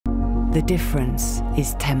The difference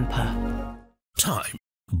is temper. Time,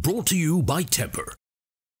 brought to you by Temper.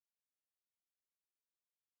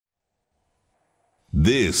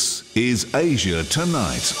 This is Asia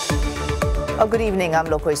Tonight. Oh, good evening, I'm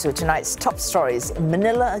Lokoi Su. Tonight's top stories.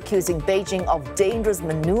 Manila accusing Beijing of dangerous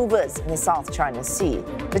maneuvers in the South China Sea.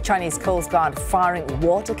 The Chinese Coast Guard firing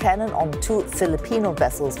water cannon on 2 Filipino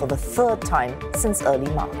vessels for the 3rd time since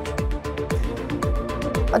early March.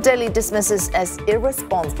 Delhi dismisses as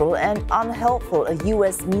irresponsible and unhelpful a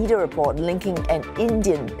U.S. media report linking an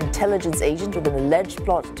Indian intelligence agent with an alleged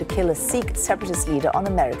plot to kill a Sikh separatist leader on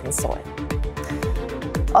American soil.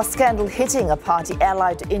 A scandal hitting a party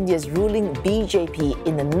allied to India's ruling BJP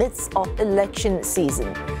in the midst of election season.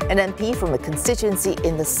 An MP from a constituency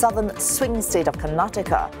in the southern swing state of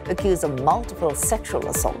Karnataka accused of multiple sexual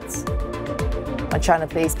assaults. China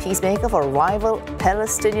plays peacemaker for rival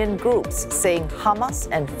Palestinian groups, saying Hamas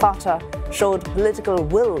and Fatah showed political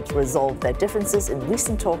will to resolve their differences in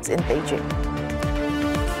recent talks in Beijing.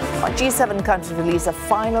 G7 countries released a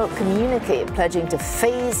final communique pledging to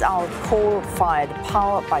phase out coal-fired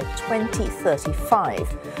power by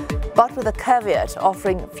 2035, but with a caveat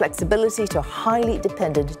offering flexibility to highly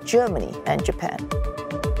dependent Germany and Japan.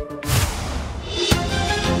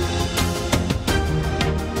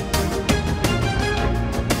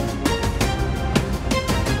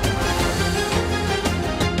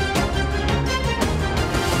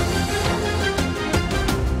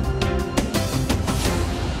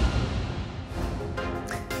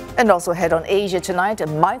 And also head on Asia tonight,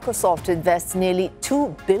 Microsoft invests nearly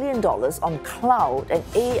 $2 billion on cloud and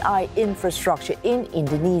AI infrastructure in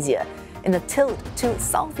Indonesia in a tilt to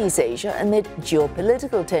Southeast Asia amid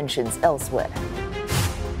geopolitical tensions elsewhere.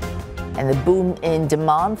 And the boom in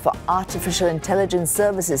demand for artificial intelligence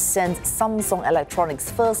services sends Samsung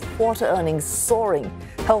Electronics' first quarter earnings soaring,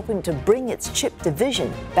 helping to bring its chip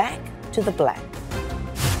division back to the black.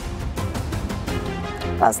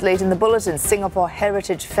 Plus, late in the bulletin, Singapore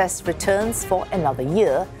Heritage Fest returns for another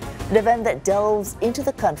year, an event that delves into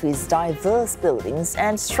the country's diverse buildings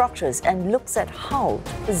and structures and looks at how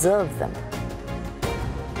to preserve them.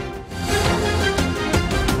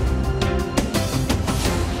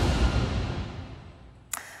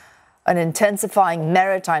 An intensifying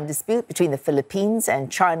maritime dispute between the Philippines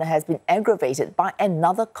and China has been aggravated by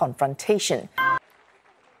another confrontation.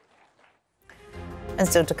 And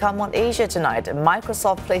still to come on Asia tonight,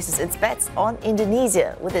 Microsoft places its bets on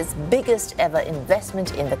Indonesia with its biggest ever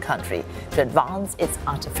investment in the country to advance its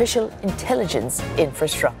artificial intelligence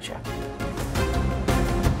infrastructure.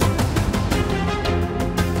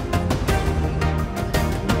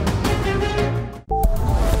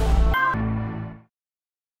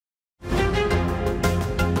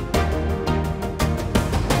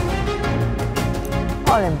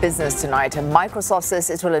 In business tonight, Microsoft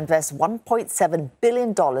says it will invest $1.7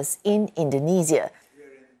 billion in Indonesia.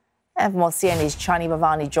 And for more, CNA's Chani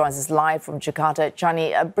Bhavani joins us live from Jakarta.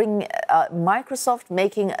 Chani, bring Microsoft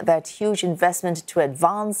making that huge investment to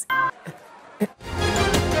advance.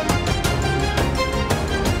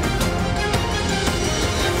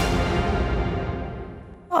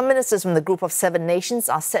 Our ministers from the Group of 7 nations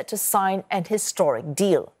are set to sign an historic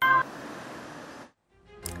deal.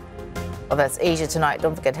 Well, that's Asia Tonight.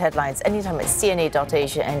 Don't forget headlines anytime at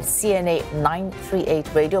CNA.Asia and CNA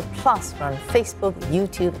 938 Radio, plus on Facebook,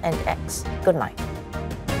 YouTube, and X. Good night.